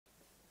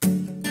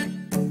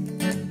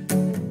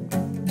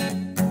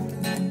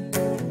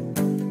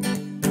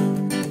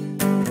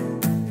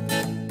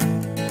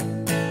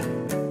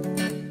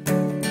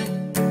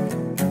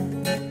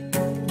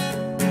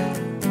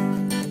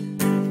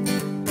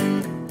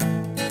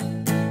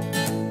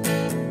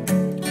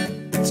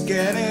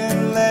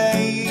getting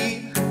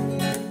late,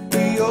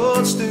 but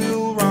you're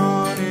still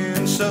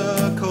running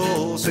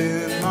circles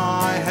in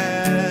my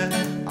head.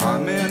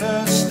 I'm in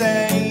a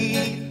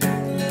state,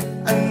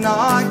 and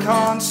I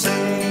can't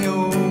say a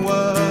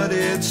word.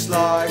 It's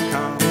like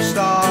I'm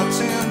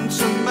starting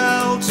to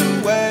melt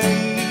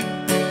away,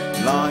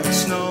 like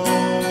snow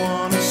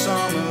on a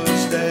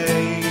summer's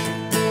day.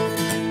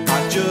 I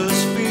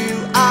just feel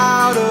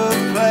out of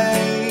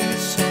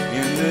place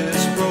in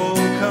this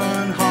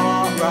broken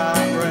heart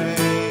rat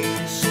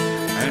race,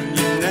 and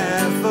you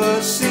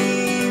never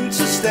seem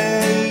to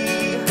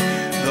stay,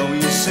 though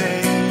you say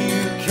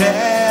you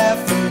care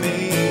for me.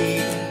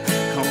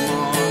 Come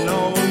on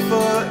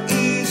over,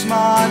 ease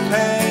my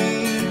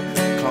pain,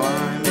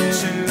 climb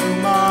into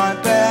my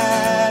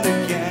bed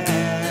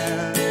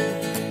again.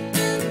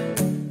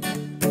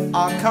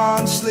 I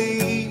can't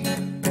sleep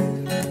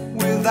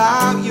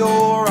without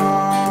your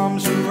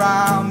arms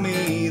around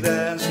me.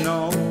 There's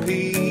no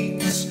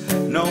peace,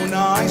 no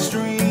nice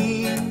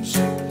dreams,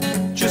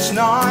 just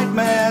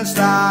nightmares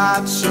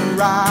that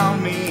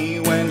surround me.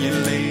 When you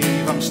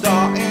leave, I'm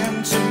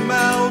starting to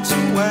melt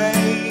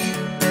away,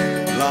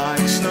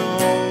 like snow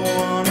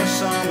on a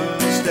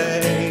summer's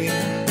day.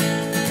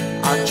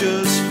 I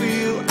just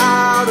feel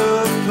out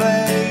of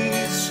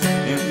place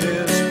in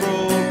this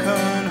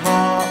broken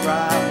heart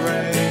rat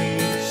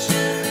race,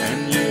 and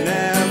you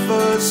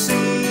never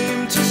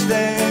seem to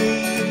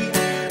stay,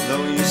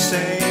 though you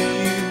say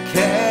you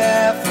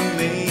care for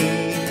me.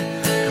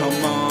 Come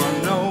on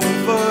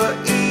over,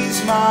 ease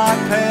my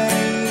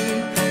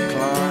pain,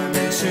 climb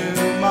into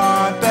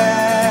my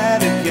bed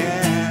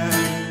again.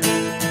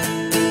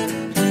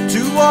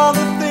 Do all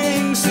the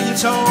things that you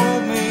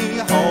told me,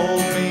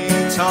 hold me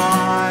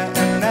tight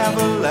and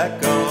never let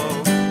go.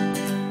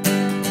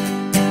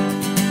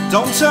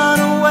 Don't turn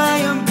away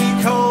and be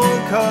cold,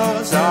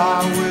 'cause I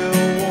will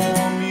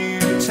warm you,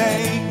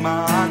 take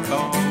my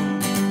call.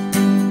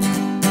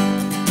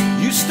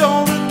 You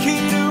stole the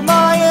key to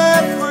my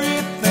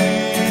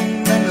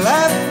everything, then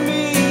left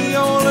me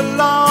all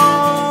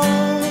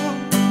alone.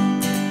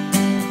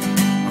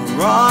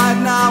 Right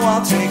now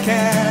I'll take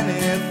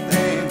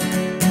anything,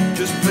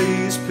 just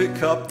please pick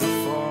up the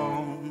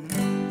phone.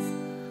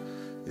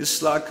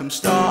 It's like I'm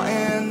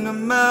starting to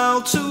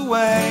melt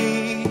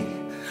away,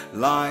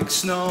 like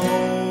snow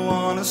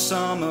on a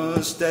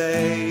summer's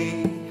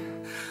day.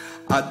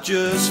 I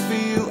just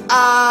feel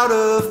out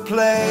of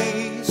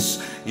place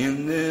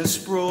in this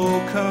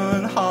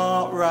broken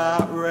heart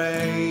rat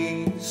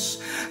race,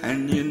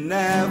 and you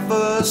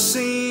never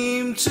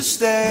seem to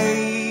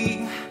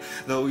stay,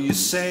 though you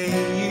say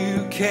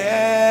you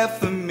care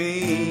for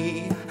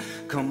me.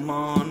 Come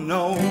on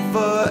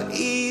over,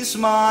 ease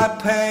my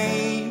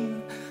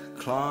pain,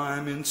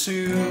 climb into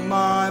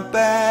my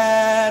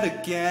bed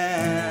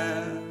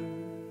again.